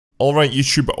Alright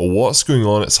YouTube, what's going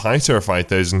on? It's Hightower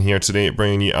 5000 here today,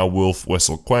 bringing you a Wolf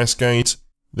Whistle quest guide.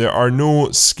 There are no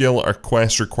skill or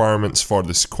quest requirements for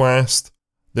this quest.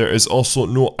 There is also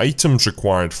no items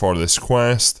required for this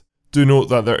quest. Do note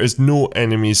that there is no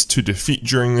enemies to defeat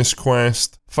during this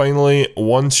quest. Finally,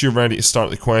 once you're ready to start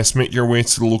the quest, make your way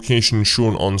to the location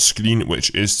shown on screen,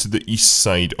 which is to the east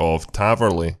side of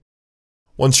Taverly.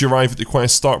 Once you arrive at the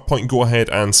quest start point, go ahead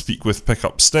and speak with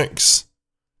Pikkupstix.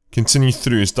 Continue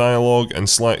through his dialogue and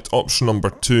select option number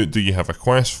 2, do you have a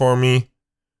quest for me?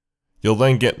 You'll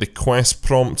then get the quest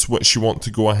prompt, which you want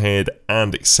to go ahead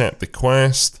and accept the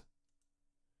quest.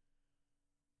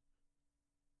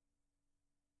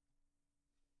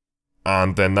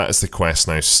 And then that is the quest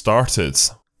now started.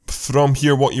 From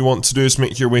here, what you want to do is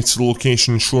make your way to the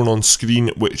location shown on screen,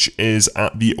 which is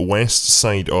at the west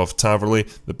side of Taverly.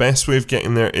 The best way of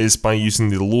getting there is by using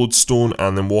the lodestone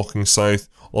and then walking south.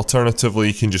 Alternatively,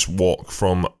 you can just walk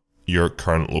from your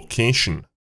current location.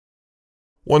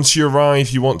 Once you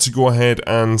arrive, you want to go ahead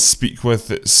and speak with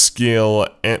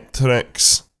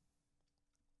Pikkupstix.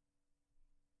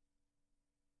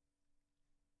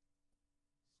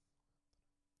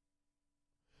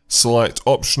 Select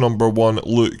option number 1,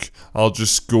 look. I'll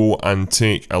just go and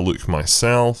take a look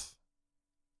myself.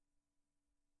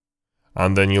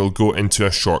 And then you'll go into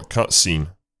a short cutscene.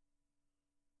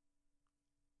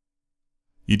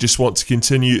 You just want to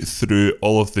continue through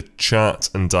all of the chat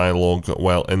and dialogue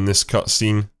while in this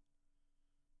cutscene.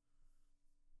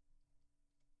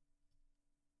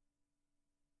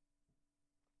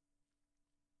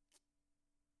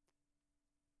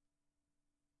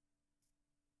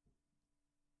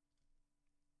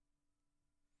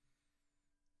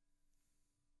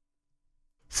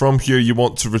 From here, you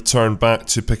want to return back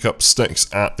to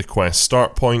Pikkupstix at the quest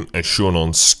start point, as shown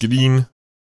on screen.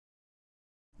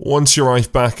 Once you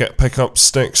arrive back at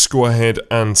Pikkupstix, go ahead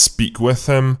and speak with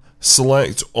him.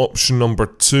 Select option number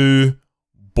 2,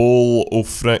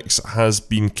 Pikkupstix has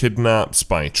been kidnapped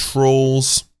by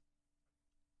trolls.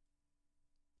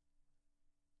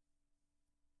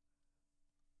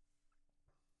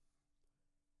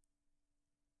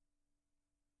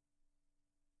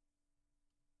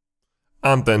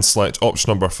 And then select option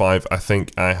number 5, I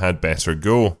think I had better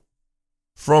go.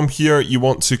 From here, you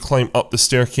want to climb up the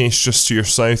staircase just to your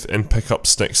south in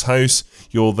Pikkupstix's house.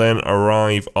 You'll then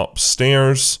arrive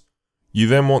upstairs. You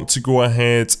then want to go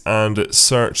ahead and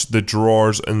search the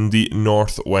drawers in the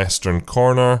northwestern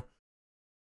corner.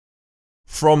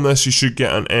 From this, you should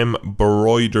get an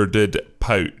embroidered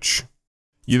pouch.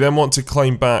 You then want to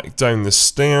climb back down the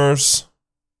stairs.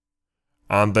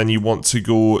 And then you want to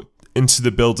go into the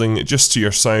building just to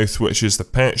your south, which is the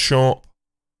pet shop.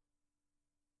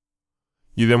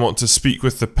 You then want to speak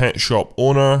with the pet shop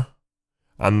owner,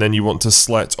 and then you want to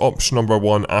select option number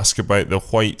 1, ask about the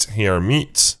white hare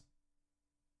meat.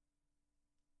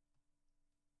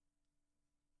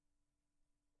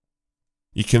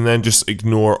 You can then just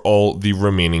ignore all the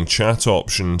remaining chat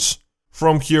options.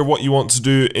 From here, what you want to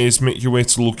do is make your way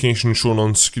to the location shown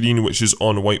on screen, which is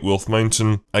on White Wolf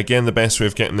Mountain. Again, the best way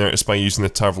of getting there is by using the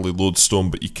Taverly lodestone,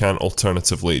 but you can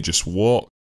alternatively just walk.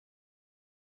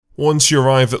 Once you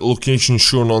arrive at the location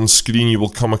shown on screen, you will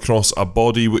come across a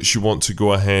body which you want to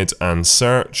go ahead and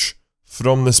search.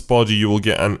 From this body, you will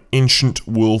get an ancient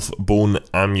wolf bone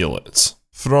amulet.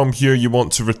 From here, you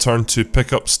want to return to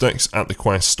Pikkupstix at the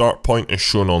quest start point as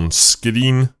shown on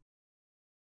screen.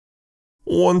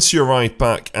 Once you arrive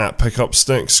back at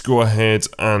Pikkupstix, go ahead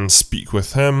and speak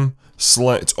with him.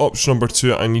 Select option number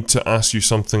 2, I need to ask you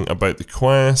something about the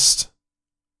quest.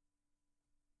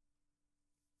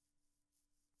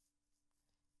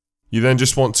 You then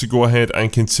just want to go ahead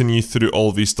and continue through all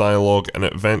of his dialogue, and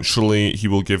eventually he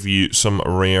will give you some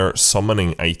rare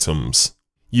summoning items.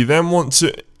 You then want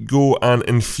to go and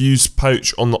infuse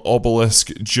pouch on the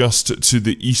obelisk just to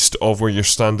the east of where you're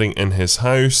standing in his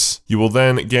house. You will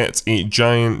then get a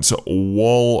giant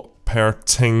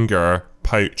Walpertinger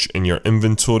pouch in your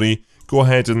inventory. Go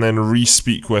ahead and then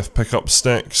re-speak with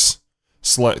Pikkupstix.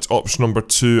 Select option number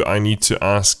 2, I need to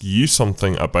ask you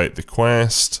something about the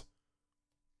quest.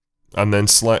 And then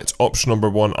select option number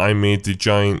 1, I made the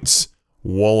giant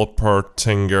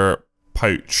Walpertinger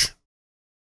pouch.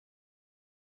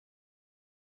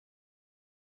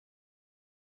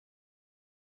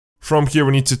 From here,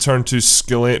 we need to turn to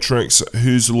Pikkupstix,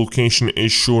 whose location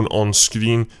is shown on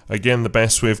screen. Again, the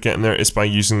best way of getting there is by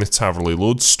using the Taverly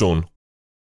lodestone.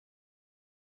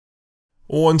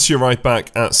 Once you arrive back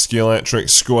at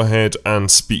Pikkupstix, go ahead and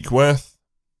speak with.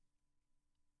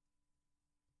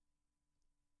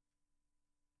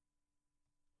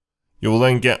 You will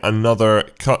then get another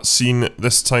cutscene.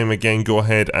 This time again, go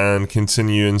ahead and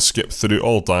continue and skip through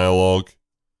all dialogue.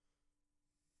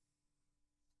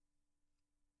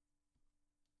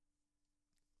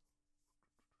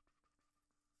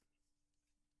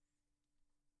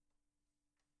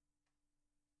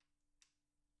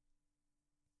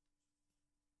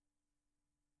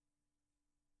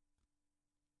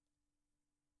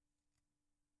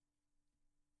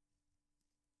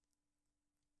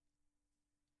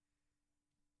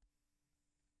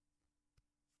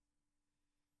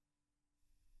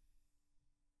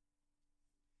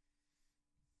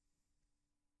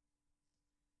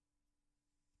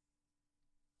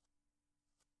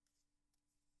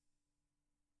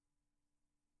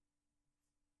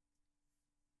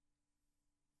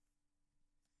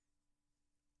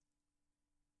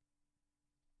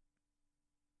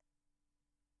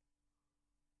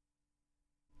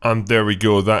 And there we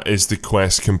go, that is the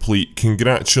quest complete.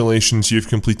 Congratulations, you've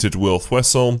completed Wolf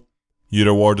Whistle. You're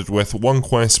awarded with 1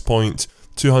 quest point,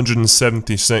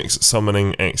 276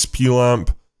 summoning XP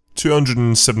lamp,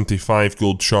 275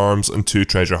 gold charms, and 2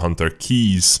 treasure hunter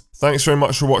keys. Thanks very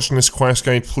much for watching this quest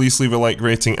guide. Please leave a like,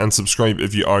 rating, and subscribe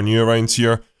if you are new around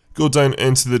here. Go down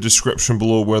into the description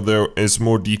below where there is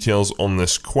more details on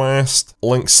this quest.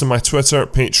 Links to my Twitter,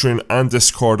 Patreon, and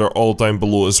Discord are all down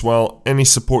below as well. Any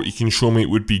support you can show me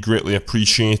would be greatly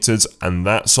appreciated. And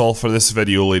that's all for this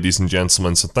video, ladies and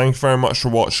gentlemen. So thank you very much for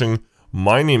watching.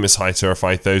 My name is Hightower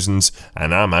 5000,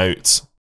 and I'm out.